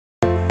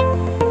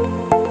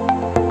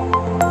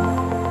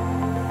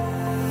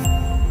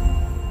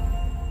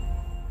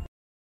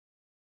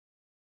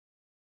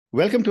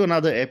Welcome to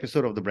another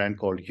episode of The Brand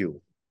Called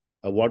You,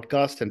 a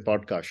podcast and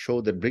podcast show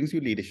that brings you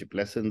leadership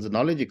lessons,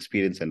 knowledge,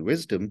 experience, and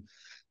wisdom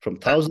from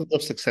thousands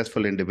of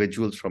successful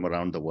individuals from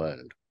around the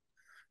world.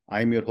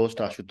 I'm your host,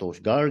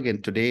 Ashutosh Garg,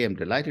 and today I'm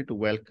delighted to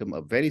welcome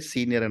a very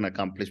senior and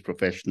accomplished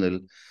professional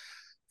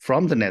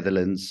from the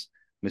Netherlands,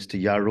 Mr.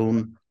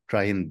 Jeroen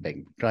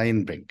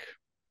Kraaijenbrink.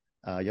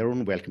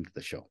 Jeroen, welcome to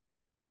the show.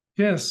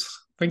 Yes,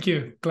 thank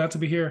you. Glad to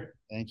be here.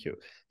 Thank you.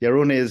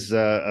 Jeroen is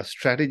a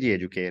strategy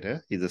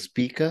educator. He's a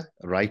speaker,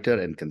 writer,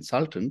 and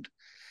consultant.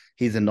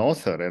 He's an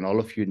author, and all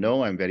of you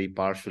know I'm very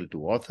partial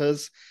to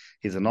authors.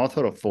 He's an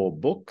author of 4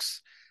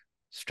 books: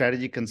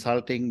 Strategy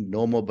Consulting,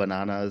 No More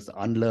Bananas,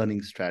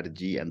 Unlearning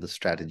Strategy, and the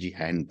Strategy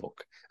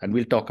Handbook. And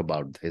we'll talk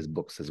about his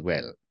books as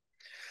well.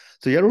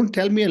 So Jeroen,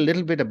 tell me a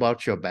little bit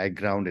about your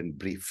background in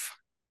brief.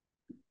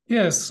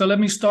 Yes, so let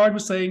me start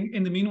with saying,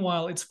 in the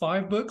meanwhile, it's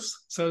 5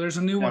 books. So there's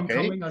a new one Okay.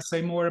 coming. I'll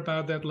say more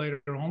about that later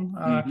on.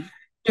 Mm-hmm.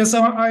 Yes,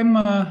 I'm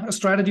a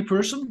strategy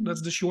person.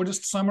 That's the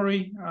shortest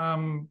summary.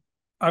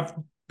 I've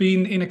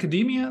been in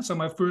academia. So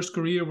my first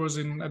career was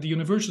at the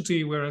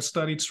university, where I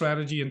studied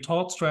strategy and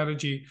taught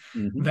strategy.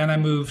 Mm-hmm. Then I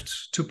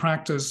moved to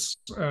practice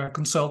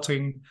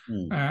consulting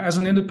as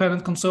an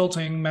independent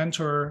consulting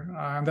mentor.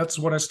 And that's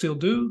what I still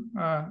do.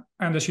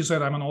 And as you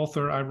said, I'm an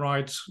author. I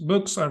write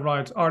books. I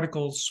write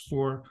articles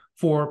for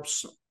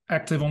Forbes,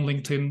 active on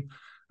LinkedIn,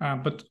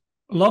 but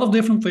a lot of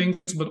different things,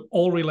 but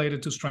all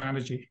related to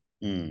strategy.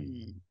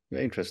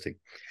 Very interesting.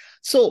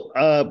 So,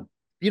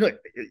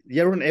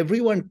 Jeroen,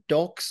 everyone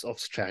talks of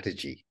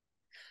strategy.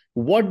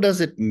 What does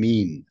it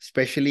mean,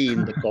 especially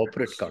in the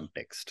corporate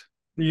context?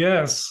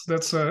 Yes,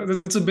 that's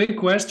a big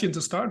question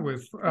to start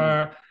with.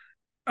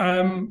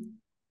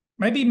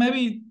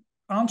 Maybe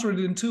answer it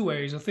in 2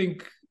 ways. I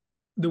think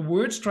the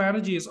word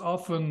strategy is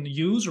often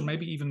used, or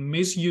maybe even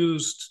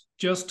misused,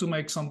 just to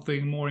make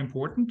something more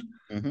important,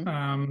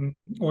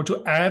 or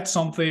to add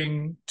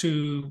something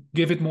to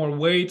give it more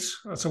weight.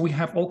 So we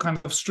have all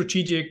kinds of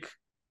strategic ...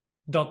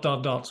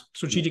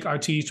 strategic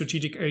IT,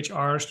 strategic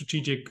HR,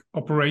 strategic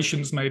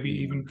operations, maybe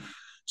even.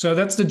 So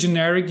that's the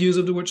generic use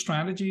of the word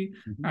strategy.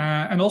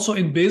 And also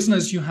in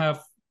business, you have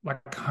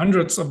like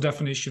hundreds of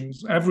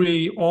definitions.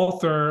 Every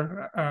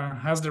author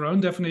has their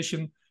own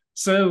definition.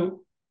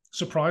 So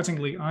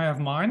surprisingly, I have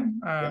mine,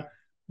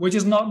 which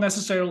is not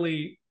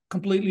necessarily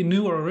completely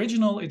new or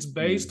original. It's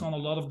based on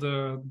a lot of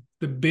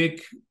the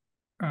big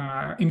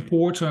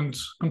important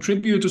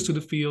contributors to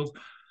the field.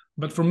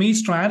 But for me,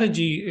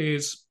 strategy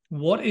is,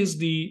 what is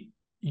the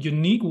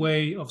unique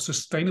way of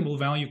sustainable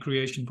value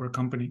creation for a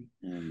company?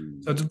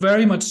 So it's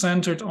very much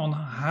centered on,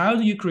 how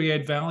do you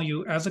create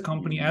value as a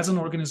company, as an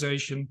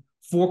organization,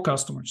 for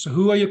customers? So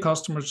who are your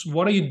customers?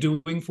 What are you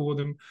doing for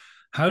them?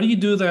 How do you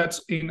do that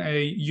in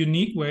a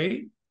unique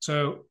way?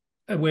 So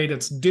a way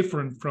that's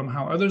different from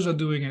how others are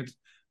doing it.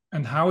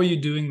 And how are you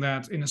doing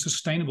that in a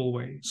sustainable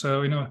way?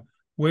 So in a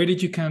way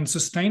that you can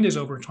sustain this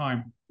over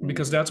time,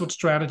 because that's what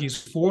strategy is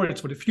for.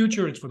 It's for the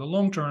future, it's for the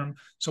long term.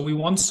 So we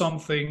want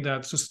something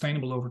that's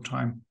sustainable over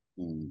time.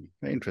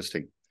 Very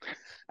interesting.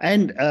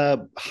 And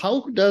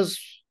how does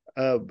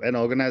an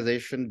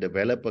organization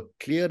develop a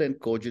clear and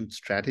cogent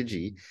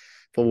strategy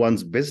for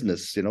one's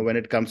business? When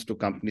it comes to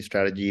company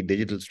strategy,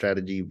 digital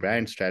strategy,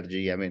 brand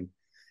strategy, I mean,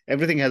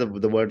 everything has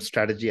the word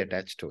strategy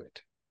attached to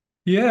it.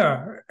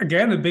 Yeah,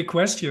 again, a big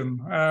question.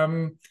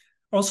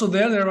 Also,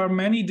 there are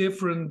many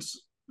different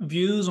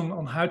views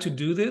on how to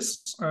do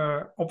this.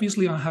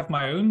 Obviously, I have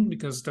my own,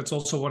 because that's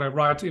also what I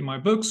write in my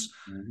books.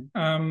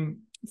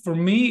 For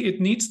me, it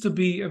needs to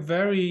be a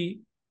very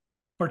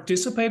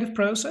participative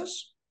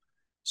process.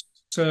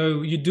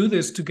 So you do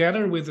this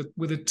together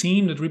with a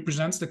team that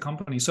represents the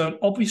company. So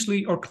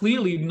obviously, or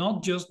clearly,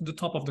 not just the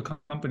top of the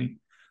company.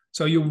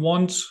 So you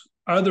want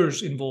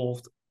others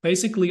involved.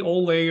 Basically,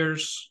 all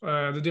layers,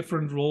 the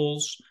different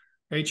roles,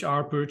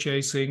 HR,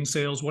 purchasing,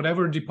 sales,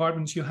 whatever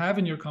departments you have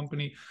in your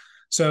company.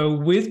 So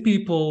with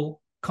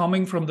people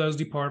coming from those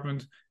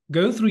departments,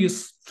 go through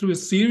a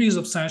series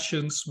of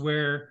sessions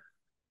where,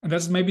 and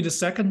that's maybe the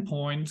second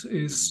point,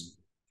 is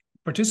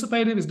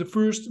participative is the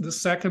first. The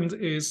second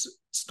is,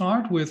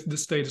 start with the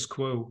status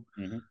quo.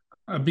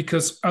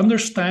 Because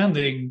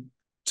understanding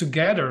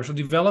together, so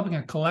developing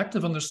a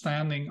collective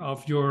understanding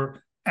of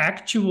your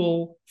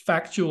actual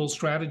factual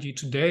strategy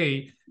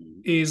today,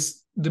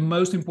 is the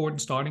most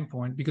important starting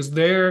point, because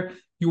there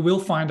you will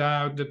find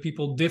out that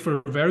people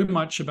differ very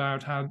much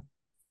about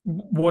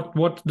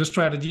what the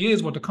strategy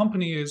is, what the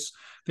company is.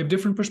 They have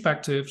different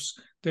perspectives.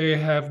 They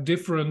have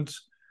different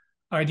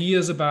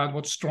ideas about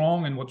what's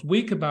strong and what's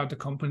weak about the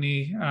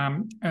company.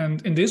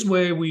 And in this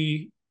way,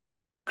 we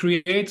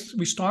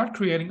start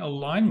creating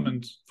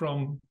alignment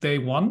from day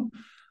one.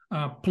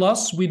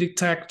 Plus, we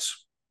detect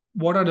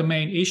what are the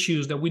main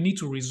issues that we need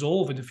to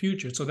resolve in the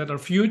future, so that our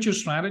future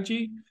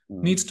strategy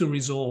needs to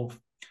resolve.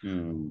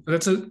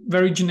 That's a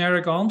very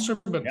generic answer,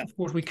 but of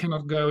course we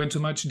cannot go into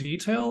much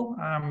detail.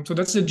 So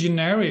that's a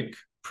generic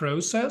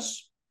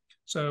process.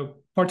 So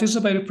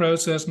participative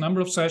process,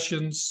 number of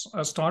sessions,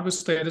 start with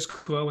status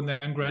quo, and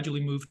then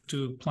gradually move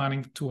to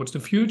planning towards the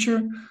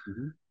future.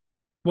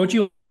 What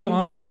you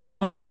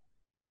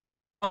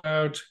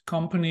about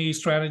company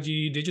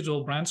strategy,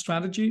 digital brand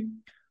strategy,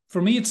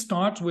 for me, it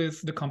starts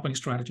with the company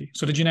strategy.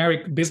 So the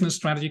generic business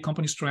strategy,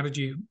 company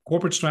strategy,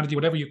 corporate strategy,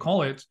 whatever you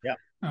call it. Yeah.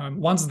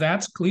 Once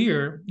that's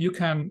clear, you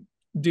can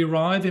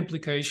derive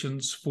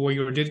implications for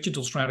your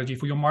digital strategy,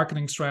 for your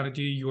marketing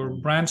strategy, your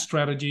brand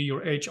strategy, your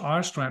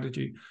HR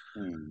strategy.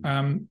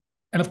 And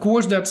of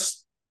course,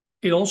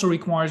 it also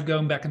requires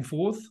going back and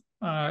forth.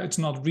 It's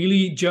not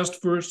really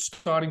just first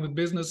starting with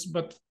business,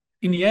 but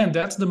in the end,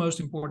 that's the most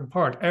important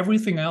part.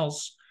 Everything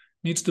else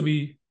needs to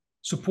be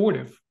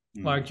supportive.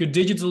 Like your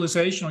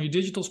digitalization or your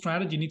digital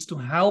strategy needs to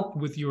help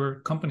with your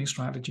company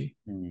strategy.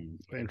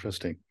 Very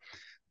interesting.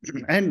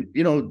 And,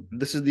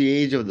 this is the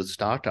age of the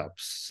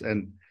startups.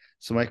 And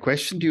so my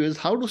question to you is,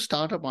 how do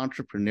startup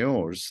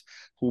entrepreneurs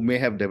who may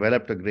have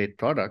developed a great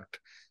product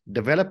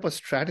develop a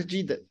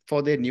strategy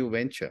for their new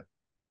venture?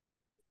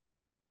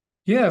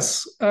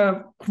 Yes,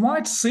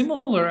 quite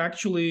similar,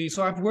 actually.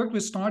 So I've worked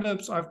with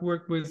startups, I've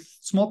worked with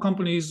small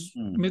companies,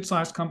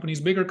 mid-sized companies,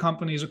 bigger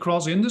companies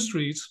across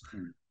industries.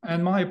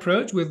 And my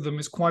approach with them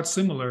is quite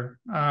similar.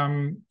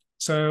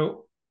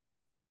 So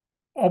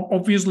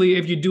obviously,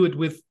 if you do it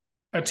with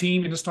a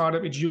team in a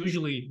startup, it's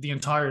usually the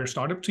entire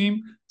startup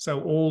team.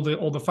 So all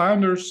the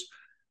founders,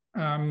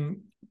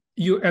 and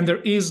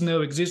there is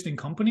no existing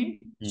company.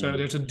 So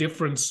there's a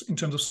difference in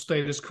terms of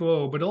status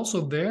quo, but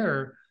also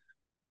there,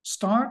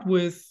 start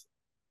with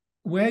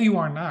where you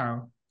are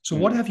now. So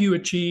what have you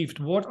achieved?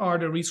 What are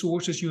the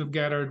resources you have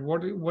gathered?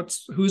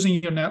 Who's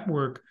in your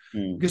network?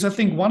 Because I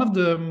think one of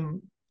the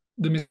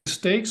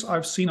mistakes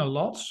I've seen a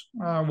lot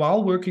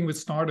while working with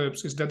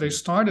startups is that they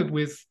started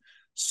with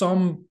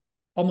some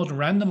almost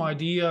random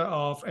idea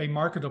of a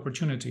market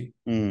opportunity.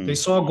 They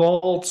saw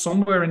gold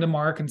somewhere in the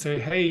market and say,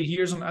 hey,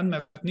 here's an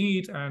unmet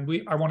need, and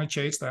I want to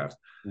chase that.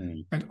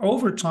 And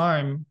over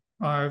time,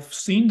 I've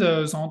seen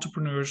those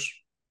entrepreneurs,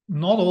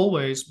 not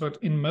always, but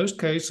in most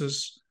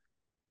cases,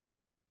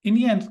 in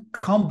the end,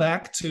 come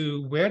back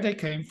to where they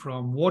came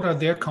from. What are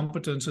their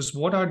competences?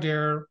 What are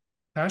their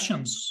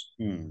passions?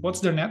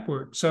 What's their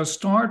network? So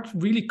start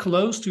really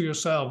close to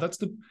yourself. That's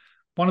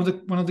one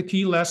of the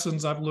key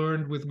lessons I've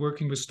learned with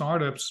working with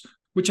startups,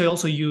 which I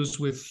also use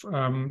with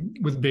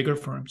bigger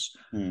firms.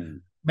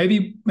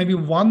 Maybe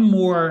one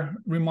more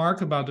remark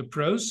about the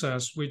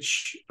process,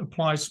 which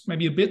applies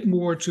maybe a bit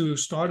more to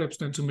startups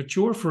than to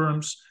mature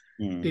firms,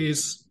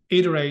 is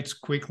iterate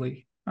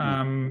quickly.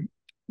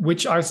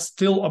 Which I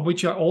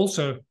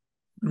also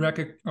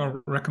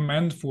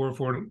recommend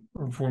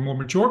for more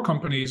mature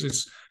companies,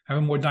 is have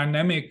a more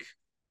dynamic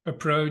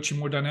approach, a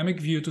more dynamic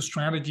view to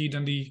strategy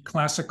than the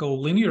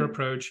classical linear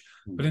approach.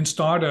 But in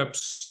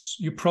startups,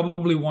 you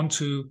probably want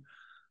to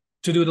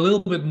do it a little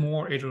bit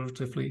more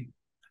iteratively.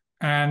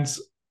 And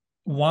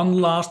one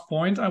last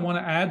point I want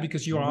to add,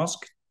 because you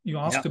asked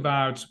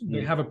about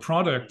they have a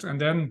product and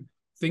then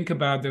think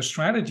about their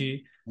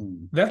strategy.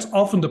 That's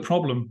often the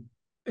problem,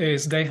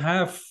 is they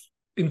have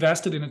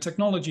invested in a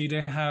technology,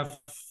 they have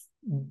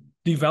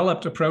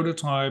developed a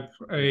prototype,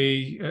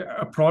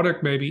 a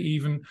product maybe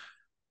even,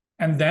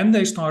 and then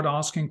they start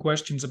asking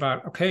questions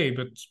about, okay,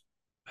 but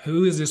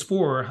who is this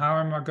for? How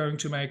am I going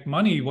to make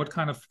money? What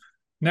kind of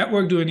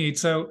network do I need?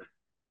 So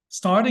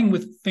starting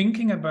with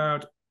thinking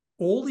about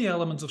all the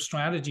elements of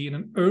strategy in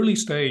an early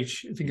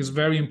stage, I think is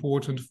very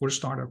important for a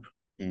startup.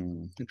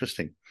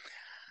 Interesting.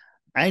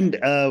 And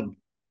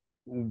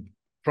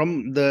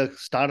from the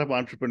startup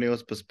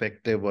entrepreneur's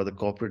perspective or the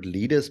corporate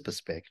leader's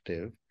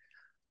perspective,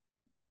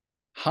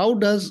 how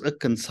does a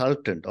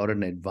consultant or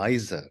an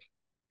advisor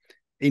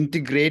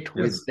integrate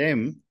with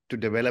them to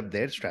develop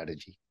their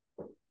strategy?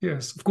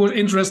 Yes, of course,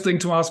 interesting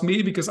to ask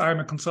me, because I'm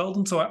a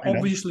consultant, so I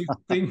obviously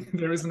think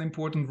there is an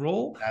important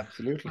role.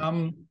 Absolutely.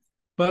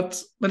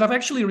 But I've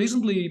actually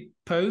recently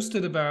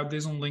posted about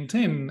this on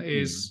LinkedIn,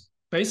 is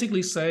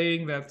basically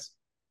saying that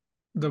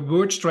the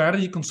word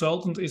strategy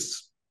consultant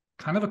is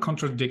kind of a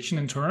contradiction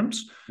in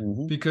terms,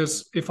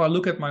 because if I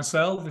look at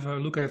myself, if I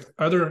look at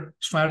other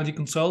strategy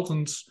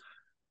consultants,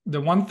 the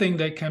one thing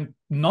they can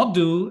not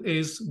do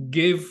is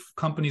give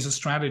companies a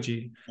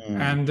strategy.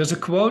 And there's a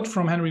quote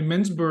from Henry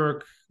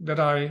Mintzberg that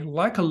I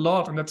like a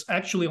lot, and that's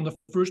actually on the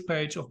first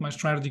page of my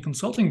strategy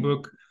consulting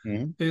book,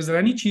 is that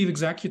any chief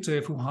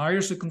executive who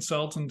hires a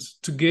consultant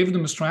to give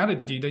them a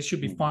strategy, they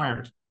should be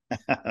fired.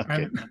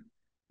 And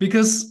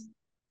because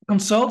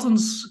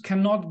consultants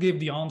cannot give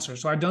the answer.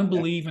 So I don't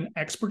believe in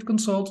expert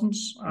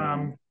consultants,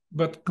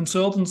 but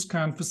consultants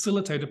can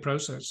facilitate the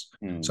process.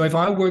 So if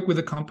I work with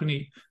a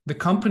company, the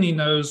company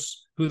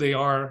knows who they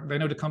are. They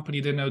know the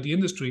company, they know the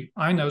industry.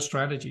 I know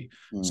strategy.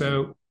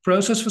 So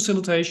process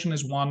facilitation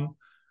is one.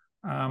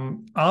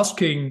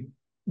 Asking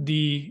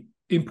the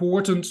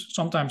important,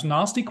 sometimes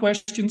nasty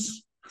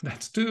questions,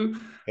 that's two.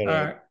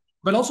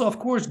 But also, of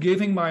course,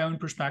 giving my own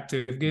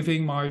perspective,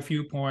 giving my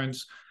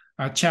viewpoints,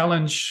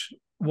 challenge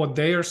what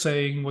they are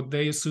saying, what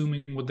they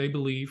assuming, what they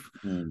believe.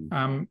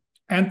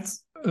 And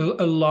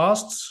a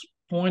last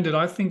point that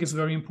I think is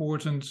very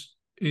important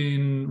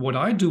in what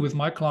I do with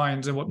my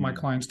clients and what my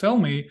clients tell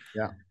me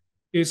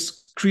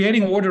is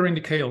creating order in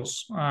the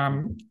chaos.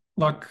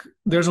 like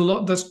there's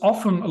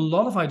often a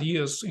lot of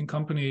ideas in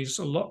companies,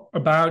 a lot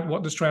about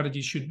what the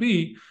strategy should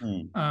be.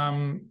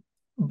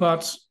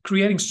 But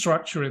creating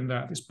structure in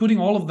that is putting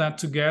all of that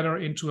together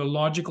into a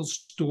logical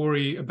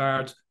story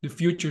about the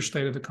future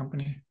state of the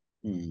company.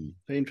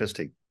 Very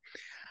interesting.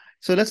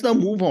 So let's now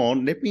move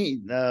on. Let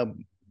me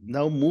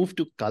now move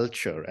to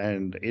culture.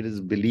 And it is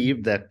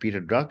believed that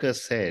Peter Drucker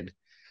said,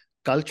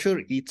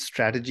 culture eats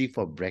strategy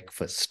for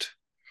breakfast.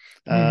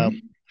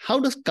 How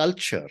does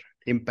culture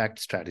impact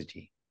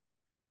strategy?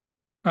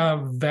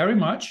 Very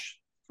much.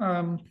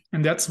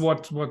 And that's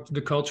what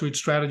the culture eats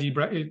strategy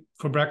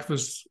for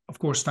breakfast, of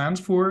course, stands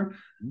for.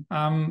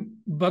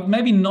 But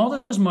maybe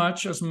not as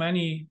much as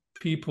many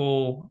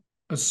people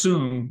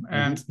assume.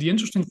 And the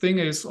interesting thing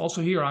is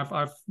also here,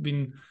 I've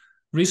been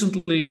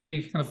recently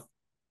kind of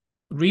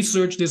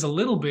researched this a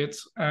little bit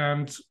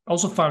and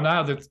also found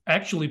out that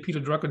actually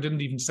Peter Drucker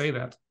didn't even say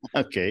that.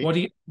 Okay.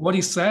 What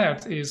he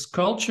said is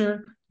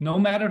culture, no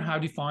matter how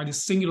defined,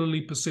 is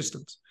singularly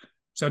persistent.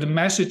 So the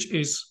message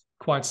is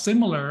quite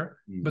similar,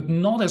 but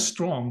not as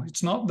strong.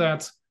 It's not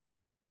that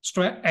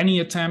any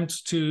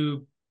attempt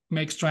to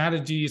make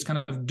strategy is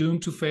kind of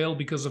doomed to fail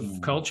because of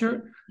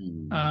culture.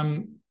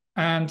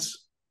 And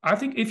I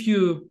think if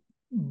you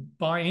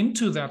buy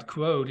into that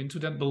quote, into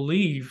that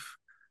belief,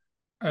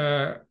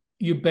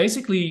 you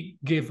basically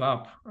give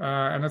up.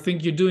 And I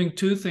think you're doing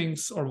two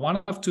things, or one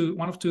of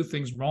two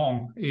things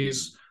wrong.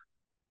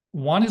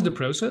 One is the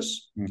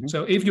process.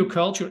 So if your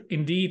culture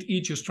indeed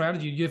eats your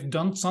strategy, you've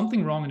done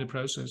something wrong in the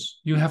process.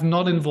 You have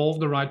not involved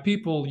the right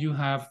people. You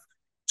have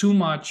too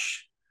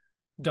much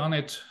done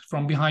it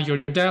from behind your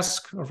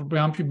desk or from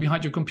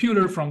behind your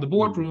computer, from the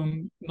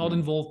boardroom, not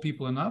involved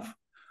people enough.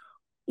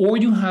 Or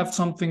you have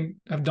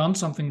done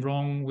something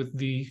wrong with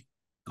the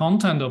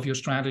content of your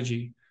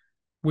strategy,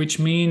 which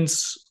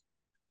means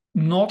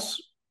not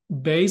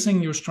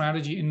basing your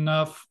strategy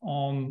enough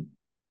on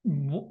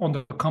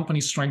the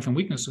company's strengths and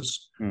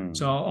weaknesses.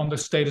 So on the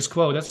status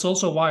quo. That's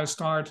also why I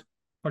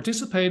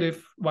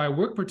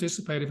work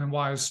participative, and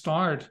why I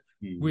start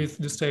with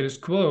the status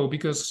quo.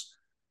 Because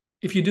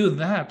if you do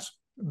that,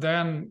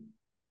 then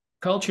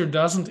culture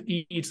doesn't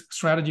eat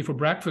strategy for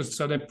breakfast.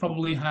 So they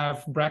probably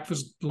have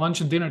breakfast,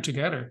 lunch, and dinner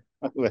together.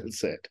 Well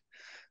said.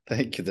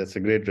 Thank you. That's a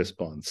great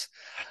response.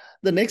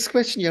 The next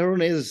question,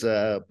 Jeroen, is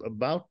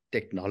about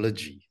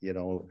technology. The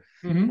whole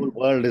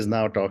world is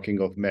now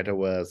talking of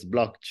metaverse,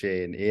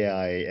 blockchain,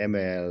 AI,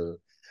 ML,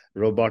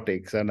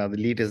 robotics, and the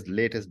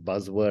latest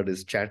buzzword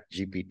is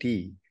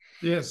ChatGPT.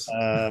 Yes.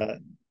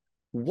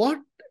 What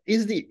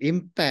is the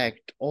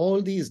impact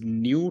all these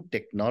new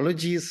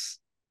technologies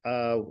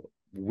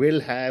will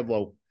have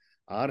or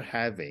are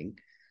having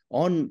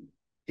on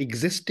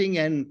existing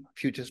and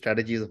future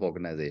strategies of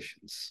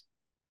organizations?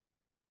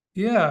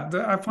 Yeah,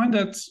 I find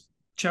that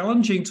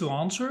challenging to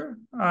answer.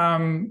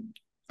 I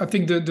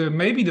think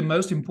maybe the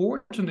most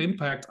important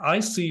impact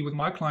I see with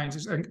my clients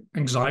is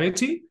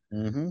anxiety,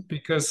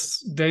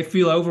 because they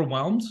feel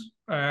overwhelmed.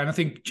 And I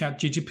think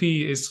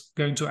ChatGPT is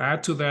going to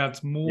add to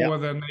that more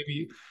than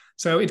maybe.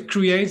 So it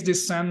creates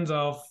this sense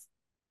of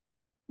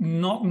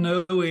not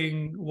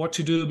knowing what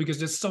to do because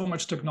there's so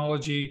much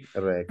technology.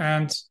 Correct.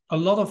 And a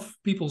lot of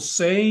people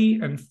say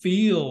and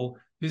feel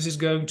this is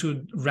going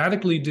to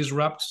radically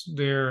disrupt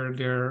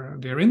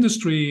their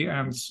industry.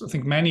 And I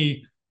think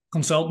many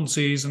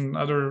consultancies and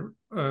other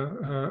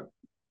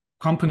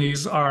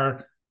companies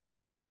are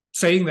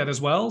saying that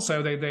as well.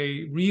 So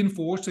they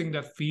reinforcing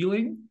that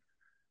feeling.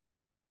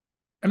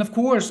 And of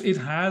course, it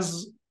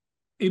has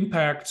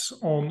impacts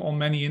on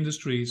many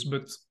industries,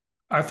 but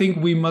I think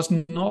we must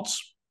not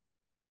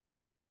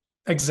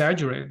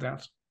exaggerate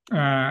that.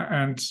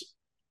 And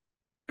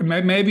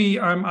maybe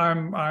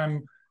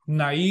I'm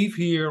naive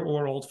here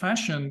or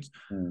old-fashioned,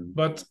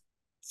 but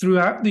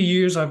throughout the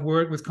years I've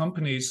worked with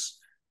companies,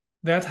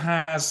 that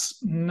has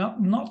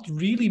not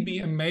really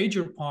been a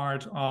major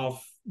part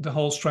of the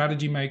whole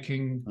strategy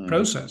making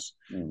process.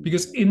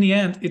 Because in the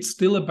end, it's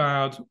still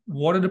about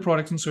what are the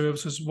products and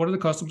services, what are the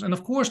customers, and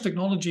of course,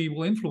 technology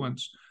will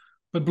influence.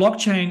 But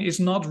blockchain is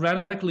not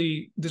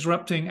radically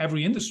disrupting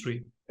every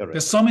industry. Correct.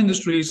 There's some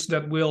industries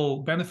that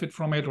will benefit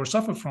from it or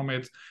suffer from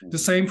it. The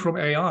same from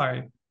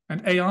AI.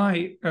 And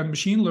AI and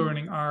machine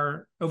learning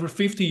are over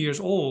 50 years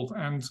old.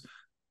 And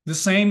the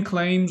same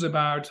claims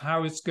about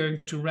how it's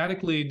going to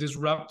radically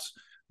disrupt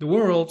the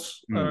world.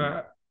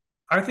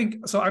 I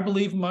think so. I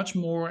believe much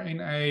more in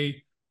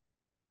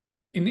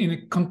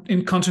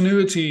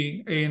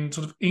continuity, in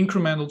sort of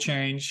incremental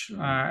change,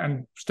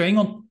 and staying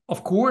on.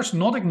 Of course,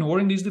 not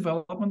ignoring these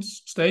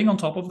developments, staying on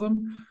top of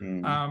them,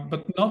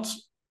 but not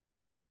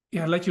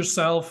let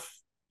yourself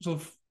sort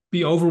of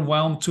be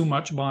overwhelmed too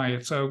much by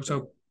it.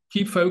 So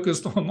keep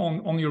focused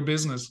on your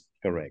business.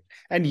 Correct.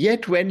 And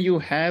yet, when you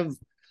have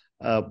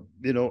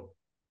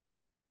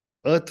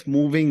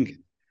earth-moving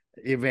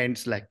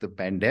events like the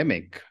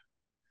pandemic,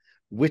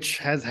 which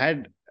has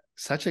had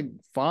such a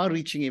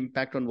far-reaching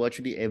impact on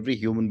virtually every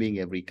human being,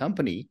 every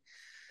company,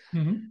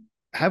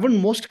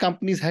 haven't most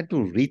companies had to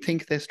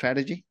rethink their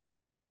strategy?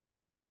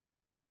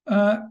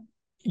 Not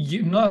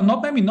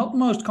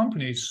most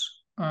companies.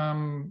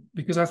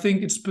 because I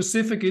think it's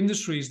specific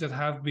industries that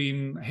have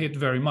been hit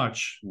very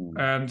much,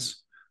 and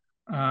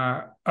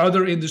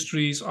other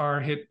industries are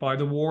hit by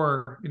the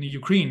war in the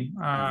Ukraine.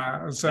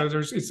 So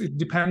it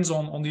depends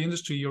on the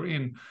industry you're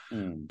in.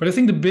 But I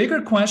think the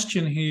bigger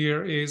question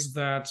here is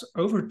that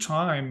over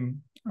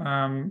time,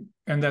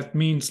 and that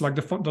means like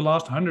the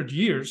last 100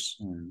 years,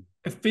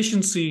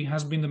 efficiency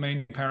has been the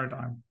main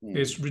paradigm.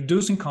 It's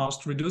reducing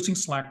cost, reducing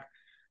slack,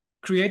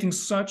 creating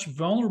such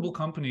vulnerable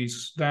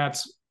companies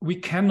that we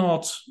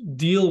cannot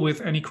deal with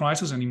any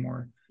crisis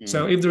anymore.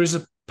 So if there is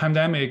a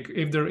pandemic,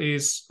 if there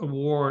is a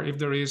war, if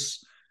there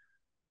is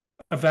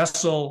a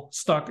vessel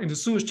stuck in the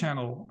Suez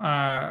Channel,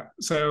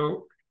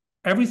 so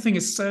everything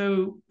is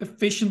so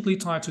efficiently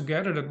tied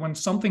together that when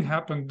something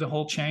happened, the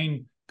whole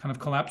chain kind of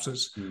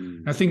collapses.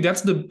 I think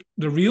that's the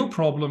real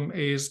problem,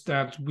 is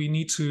that we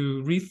need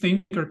to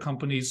rethink our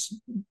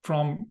companies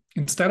from,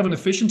 instead of an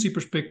efficiency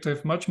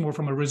perspective, much more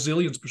from a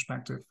resilience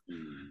perspective.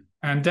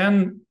 And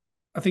then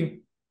I think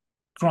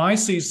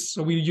crises,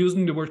 so we're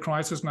using the word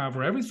crisis now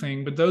for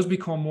everything, but those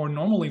become more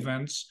normal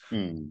events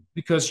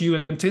because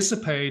you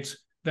anticipate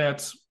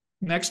that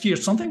next year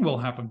something will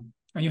happen,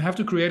 and you have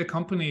to create a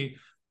company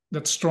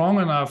that's strong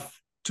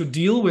enough to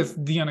deal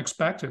with the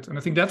unexpected. And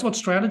I think that's what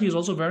strategy is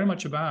also very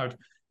much about,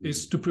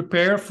 is to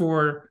prepare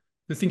for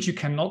the things you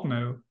cannot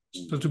know.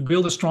 So to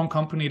build a strong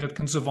company that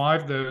can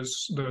survive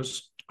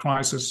those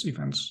crisis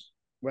events.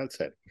 Well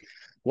said.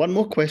 One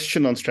more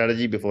question on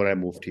strategy before I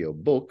move to your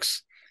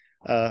books.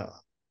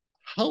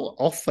 How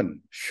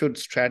often should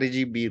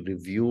strategy be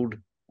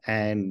reviewed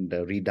and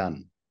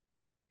redone?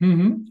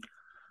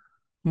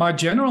 My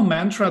general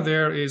mantra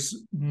there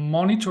is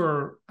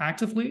monitor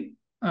actively,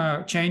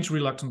 change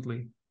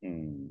reluctantly.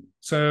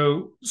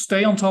 So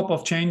stay on top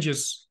of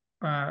changes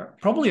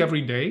probably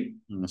every day.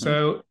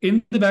 So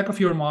in the back of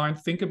your mind,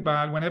 think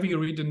about whenever you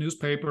read the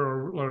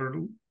newspaper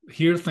or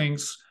hear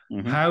things,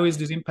 how is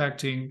this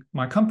impacting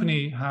my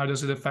company? How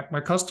does it affect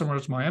my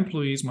customers, my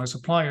employees, my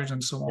suppliers,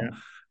 and so on?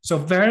 So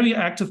very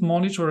active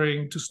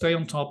monitoring to stay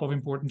on top of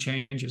important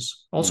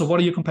changes. Also, what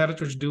are your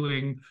competitors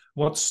doing?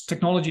 What's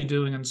technology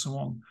doing, and so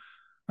on?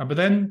 But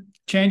then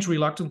change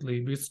reluctantly,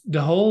 because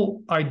the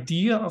whole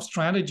idea of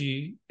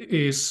strategy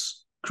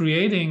is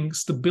creating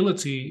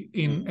stability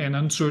in an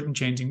uncertain,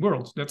 changing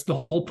world. That's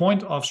the whole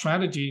point of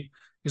strategy,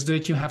 is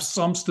that you have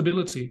some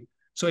stability.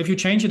 So if you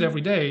change it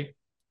every day,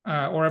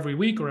 or every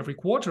week, or every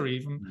quarter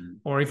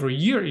even, or every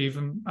year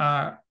even,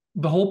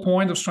 the whole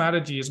point of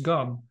strategy is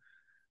gone.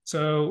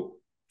 So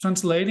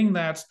translating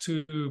that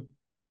to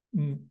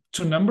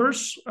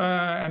numbers,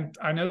 and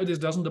I know this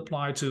doesn't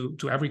apply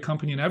to every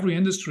company in every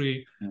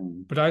industry,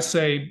 but I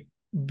say,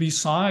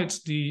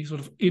 besides the sort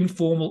of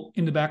informal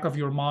in the back of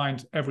your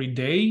mind every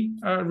day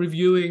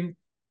reviewing,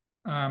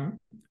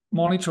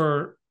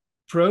 monitor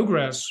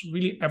progress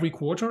really every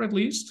quarter at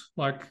least.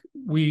 Like,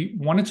 we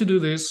wanted to do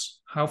this,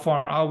 how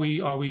far are we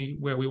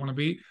where we want to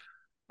be?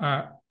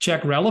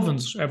 Check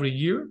relevance every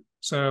year.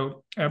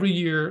 So every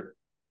year,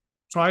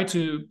 try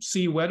to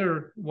see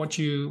whether what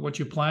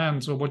you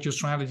planned or what your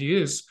strategy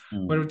is,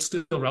 whether it's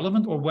still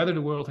relevant or whether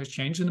the world has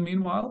changed in the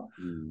meanwhile,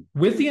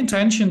 with the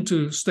intention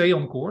to stay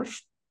on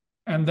course.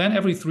 And then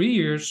every 3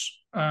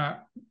 years,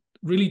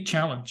 really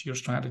challenge your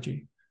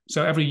strategy.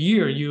 So every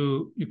year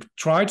you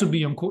try to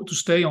be to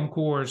stay on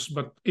course,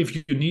 but if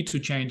you need to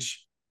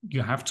change,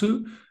 you have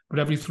to. But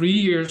every 3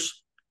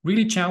 years,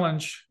 really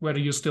challenge whether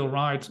you're still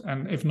right,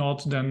 and if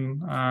not,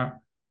 then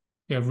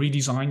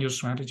redesign your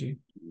strategy.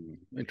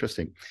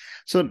 Interesting.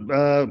 So,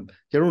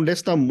 Jeroen,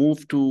 let's now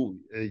move to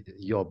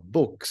your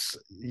books.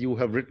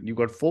 You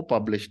got 4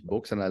 published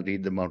books, and I'll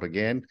read them out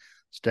again.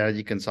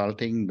 Strategy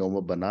Consulting, No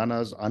More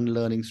Bananas,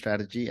 Unlearning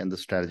Strategy, and the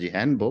Strategy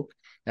Handbook.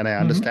 And I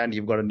understand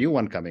you've got a new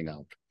one coming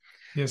out.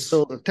 Yes.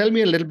 So tell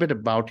me a little bit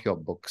about your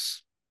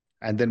books,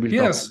 and then we'll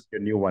talk about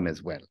your new one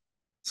as well.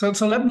 So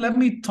let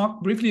me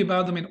talk briefly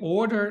about them in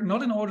order,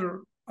 not in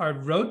order I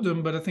wrote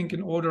them, but I think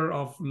in order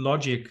of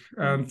logic.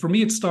 For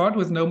me, it started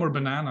with No More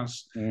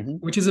Bananas,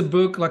 which is a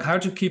book like how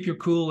to keep your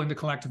cool in the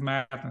collective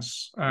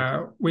madness,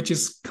 which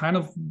is kind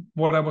of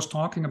what I was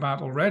talking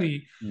about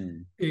already,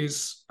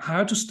 is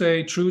how to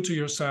stay true to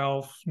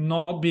yourself,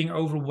 not being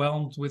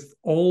overwhelmed with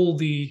all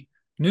the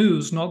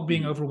news, not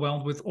being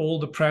overwhelmed with all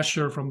the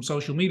pressure from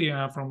social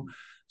media.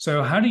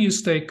 So how do you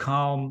stay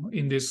calm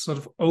in this sort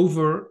of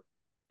over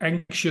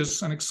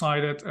anxious and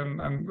excited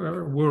and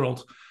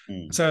world?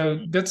 So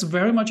that's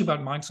very much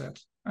about mindset.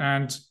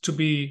 And to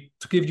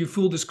give you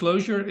full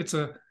disclosure, it's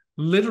a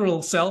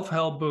literal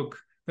self-help book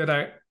that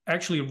I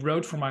actually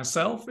wrote for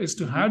myself, is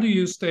to how do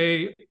you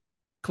stay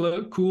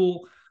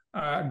cool,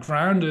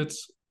 grounded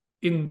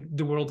in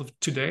the world of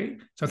today.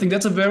 So I think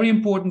that's a very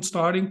important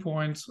starting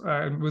point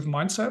with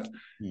mindset.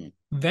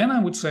 Then I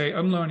would say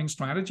Unlearning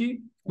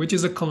Strategy, which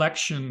is a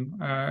collection.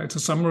 It's a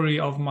summary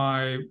of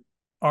my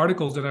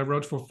articles that I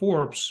wrote for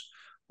Forbes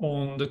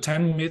on the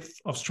 10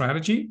 myths of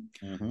strategy.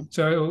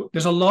 So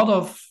there's a lot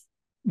of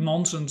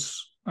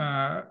nonsense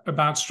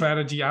about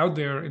strategy out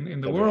there in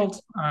the world.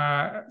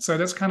 So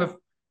that's kind of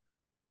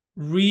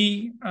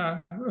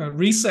reset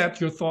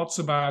your thoughts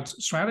about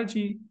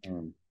strategy,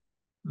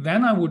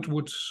 then I would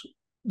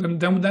then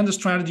the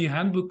strategy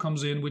handbook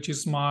comes in, which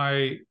is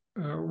my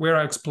where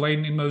I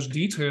explain in most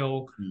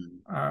detail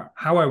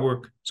how I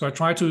work. So I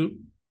try to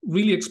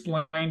really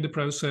explain the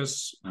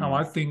process, how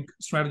I think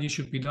strategy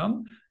should be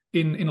done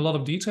in a lot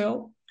of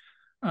detail.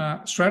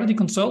 Strategy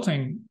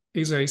consulting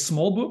is a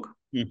small book,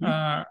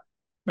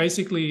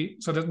 basically.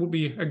 So that would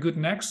be a good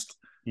next,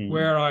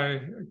 where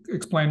I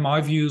explain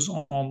my views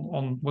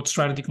on what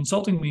strategy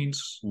consulting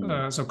means.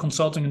 So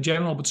consulting in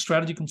general, but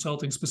strategy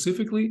consulting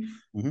specifically,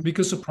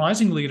 because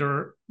surprisingly,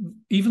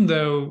 even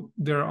though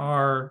there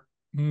are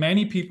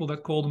many people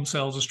that call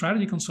themselves a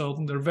strategy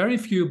consultant, there are very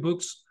few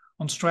books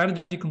on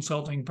strategy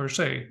consulting per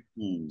se.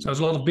 So there's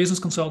a lot of business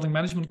consulting,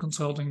 management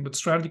consulting, but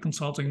strategy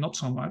consulting, not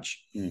so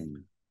much.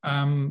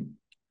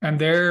 And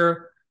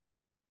there,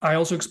 I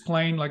also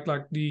explain like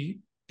the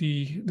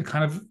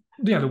kind of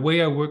the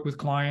way I work with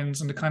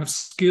clients and the kind of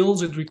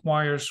skills it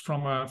requires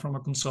from a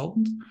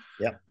consultant.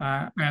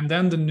 And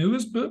then the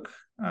newest book,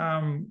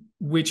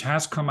 which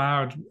has come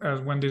out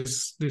when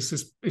this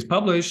is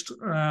published,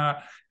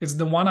 it's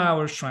the 1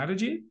 Hour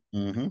Strategy.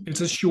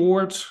 It's a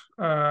short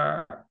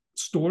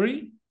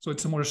story, so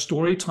it's a more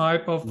story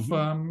type of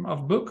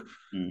book,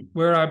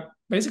 where I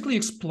basically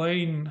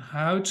explain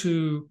how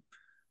to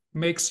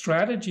make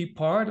strategy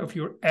part of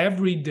your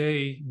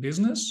everyday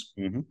business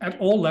at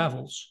all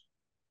levels.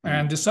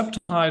 And the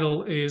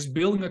subtitle is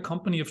Building a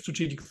Company of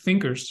Strategic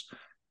Thinkers.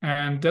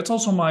 And that's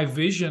also my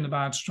vision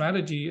about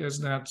strategy, is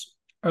that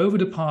over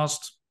the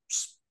past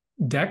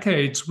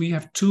decades, we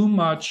have too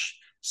much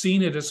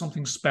seen it as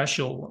something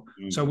special.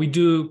 So we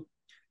do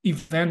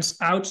events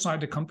outside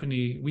the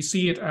company. We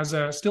see it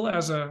still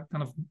as a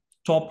kind of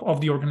top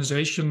of the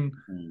organization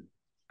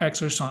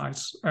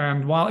exercise.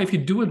 And while if you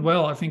do it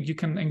well, I think you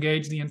can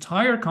engage the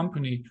entire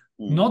company,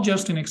 not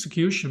just in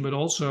execution, but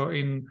also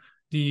in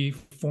the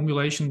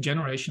formulation,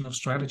 generation of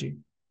strategy.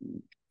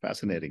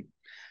 Fascinating.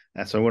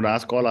 So I'm going to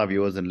ask all our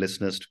viewers and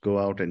listeners to go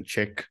out and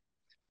check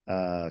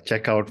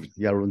out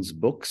Jeroen's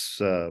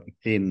books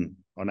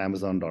on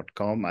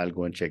Amazon.com. I'll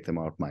go and check them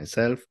out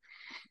myself.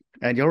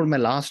 And Jeroen, my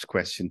last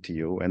question to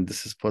you, and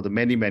this is for the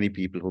many, many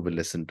people who will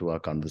listen to our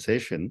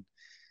conversation.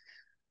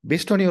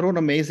 Based on your own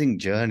amazing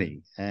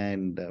journey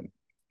and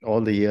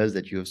all the years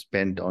that you have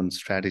spent on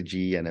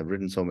strategy and have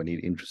written so many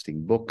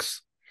interesting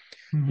books,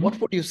 what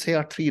would you say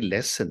are 3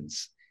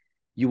 lessons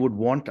you would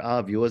want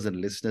our viewers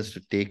and listeners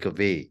to take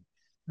away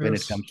when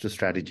it comes to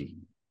strategy?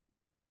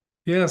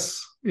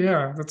 Yes,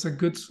 yeah, that's a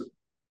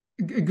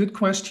good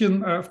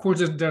question. Of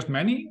course, there's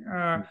many.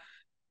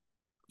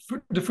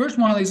 The first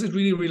one is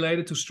really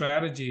related to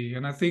strategy,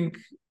 and I think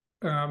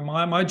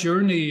my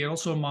journey,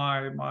 also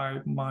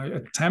my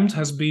attempt,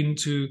 has been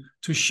to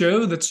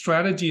show that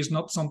strategy is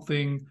not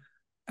something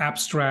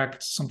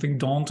abstract, something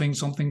daunting,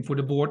 something for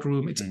the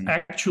boardroom. It's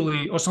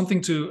actually, or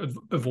something to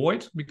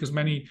avoid, because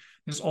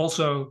there's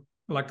also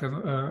like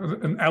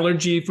an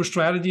allergy for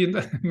strategy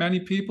in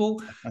many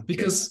people,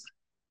 because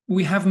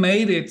we have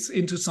made it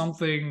into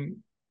something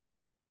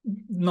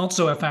not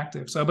so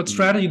effective. So, but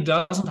strategy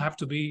doesn't have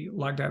to be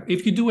like that.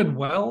 If you do it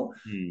well,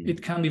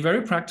 it can be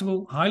very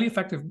practical, highly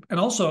effective, and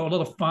also a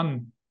lot of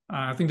fun.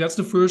 I think that's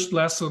the first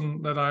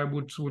lesson that I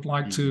would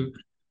like to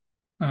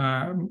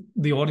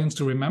the audience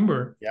to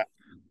remember.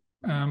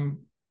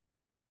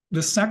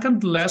 The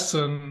second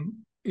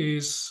lesson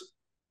is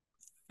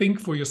think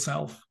for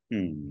yourself,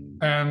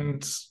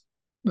 and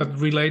that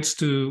relates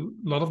to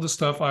a lot of the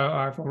stuff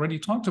I've already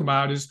talked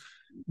about. Is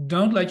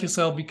don't let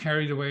yourself be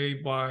carried away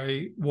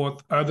by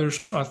what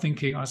others are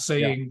thinking, are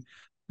saying.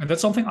 And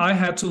that's something I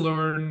had to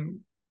learn,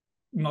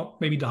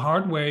 not maybe the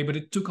hard way, but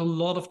it took a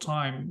lot of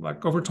time.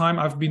 Like over time,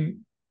 I've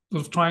been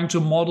sort of trying to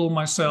model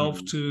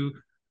myself to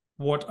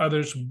what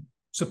others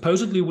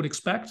supposedly would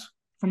expect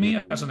from me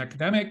as an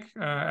academic,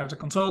 as a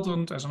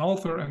consultant, as an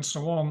author, and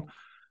so on.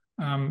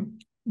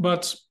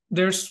 But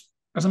there's,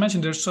 as I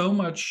mentioned, there's so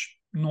much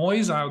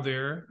noise out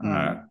there.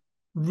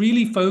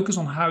 Really focus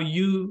on how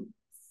you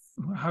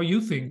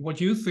think, what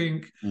you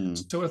think.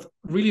 So it's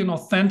really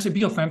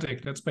be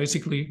authentic. That's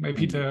basically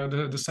maybe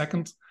the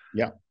second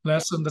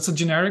lesson. That's a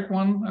generic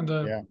one. And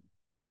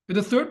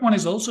the third one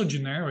is also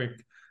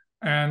generic,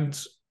 and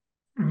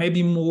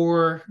maybe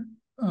more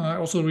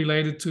also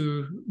related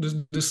to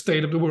the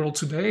state of the world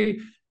today,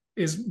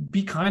 is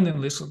be kind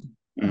and listen.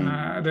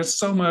 There's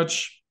so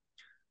much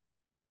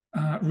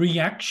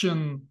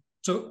reaction,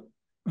 so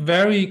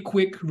very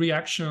quick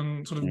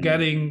reaction, sort of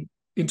getting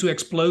into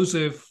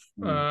explosive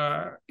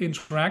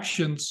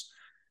interactions.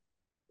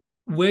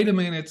 Wait a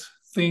minute,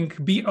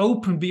 think, be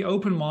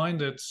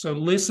open-minded. So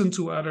listen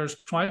to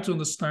others, try to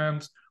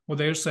understand what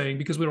they're saying,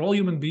 because we're all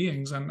human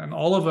beings, and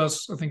all of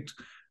us, I think,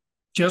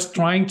 just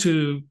trying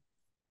to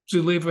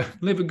live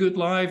a good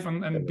life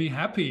and be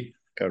happy.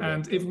 Correct.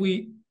 And if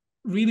we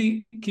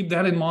really keep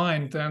that in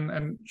mind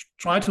and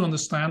try to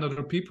understand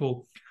other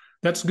people,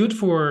 that's good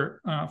for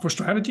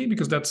strategy,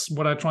 because that's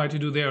what I try to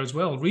do there as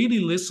well. Really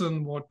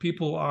listen what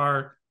people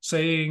are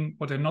saying,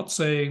 what they're not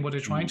saying, what they're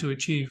trying to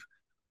achieve.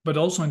 but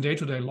also in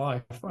day-to-day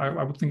life.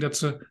 I would think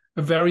that's a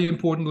very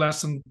important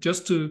lesson,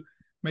 just to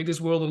make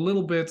this world a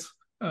little bit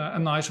a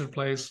nicer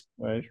place.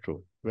 Very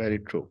true. Very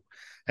true.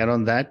 And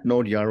on that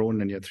note,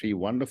 Jeroen, and your three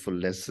wonderful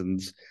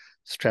lessons,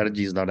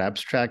 strategy is not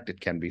abstract. It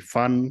can be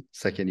fun.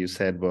 Second, you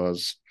said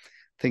was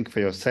think for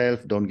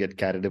yourself. Don't get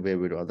carried away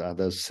with what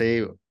others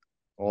say,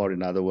 or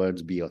in other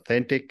words, be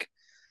authentic.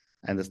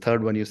 And the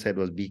third one you said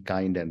was be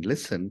kind and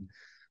listen.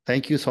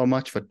 Thank you so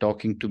much for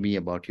talking to me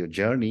about your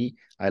journey.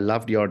 I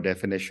loved your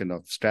definition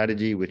of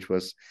strategy, which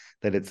was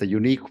that it's a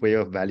unique way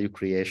of value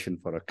creation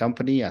for a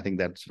company. I think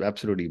that's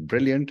absolutely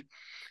brilliant.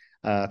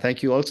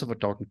 Thank you also for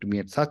talking to me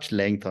at such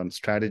length on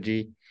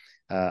strategy,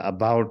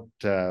 about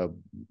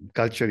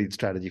culture eats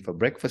strategy for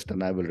breakfast.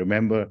 And I will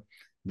remember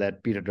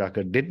that Peter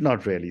Drucker did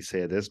not really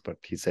say this, but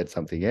he said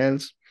something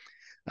else.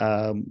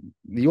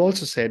 You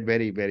also said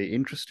very, very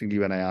interestingly,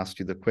 when I asked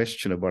you the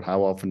question about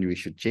how often we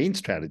should change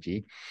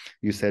strategy,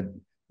 you said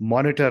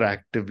monitor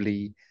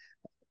actively,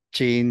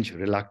 change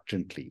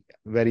reluctantly.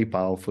 Very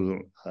powerful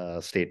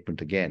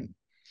statement again.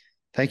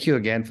 Thank you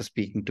again for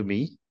speaking to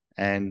me,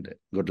 and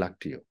good luck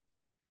to you.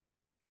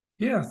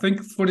 Yeah,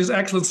 thanks for this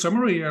excellent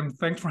summary, and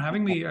thanks for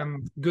having me,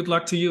 and good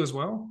luck to you as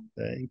well.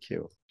 Thank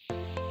you.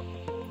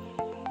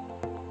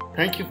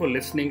 Thank you for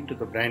listening to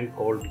the Brand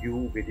Called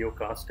You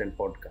videocast and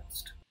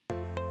podcast,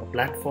 a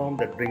platform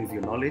that brings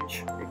you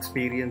knowledge,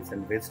 experience,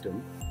 and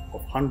wisdom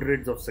of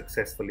hundreds of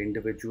successful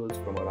individuals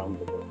from around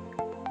the world.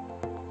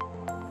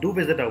 Do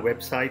visit our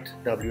website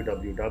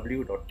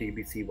www.tbcy.in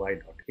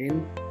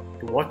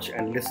to watch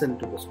and listen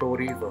to the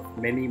stories of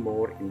many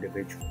more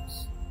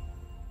individuals.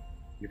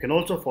 You can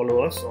also follow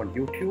us on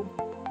YouTube,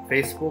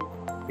 Facebook,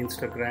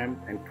 Instagram,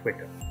 and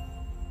Twitter.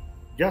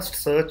 Just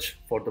search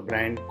for the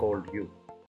Brand Called You.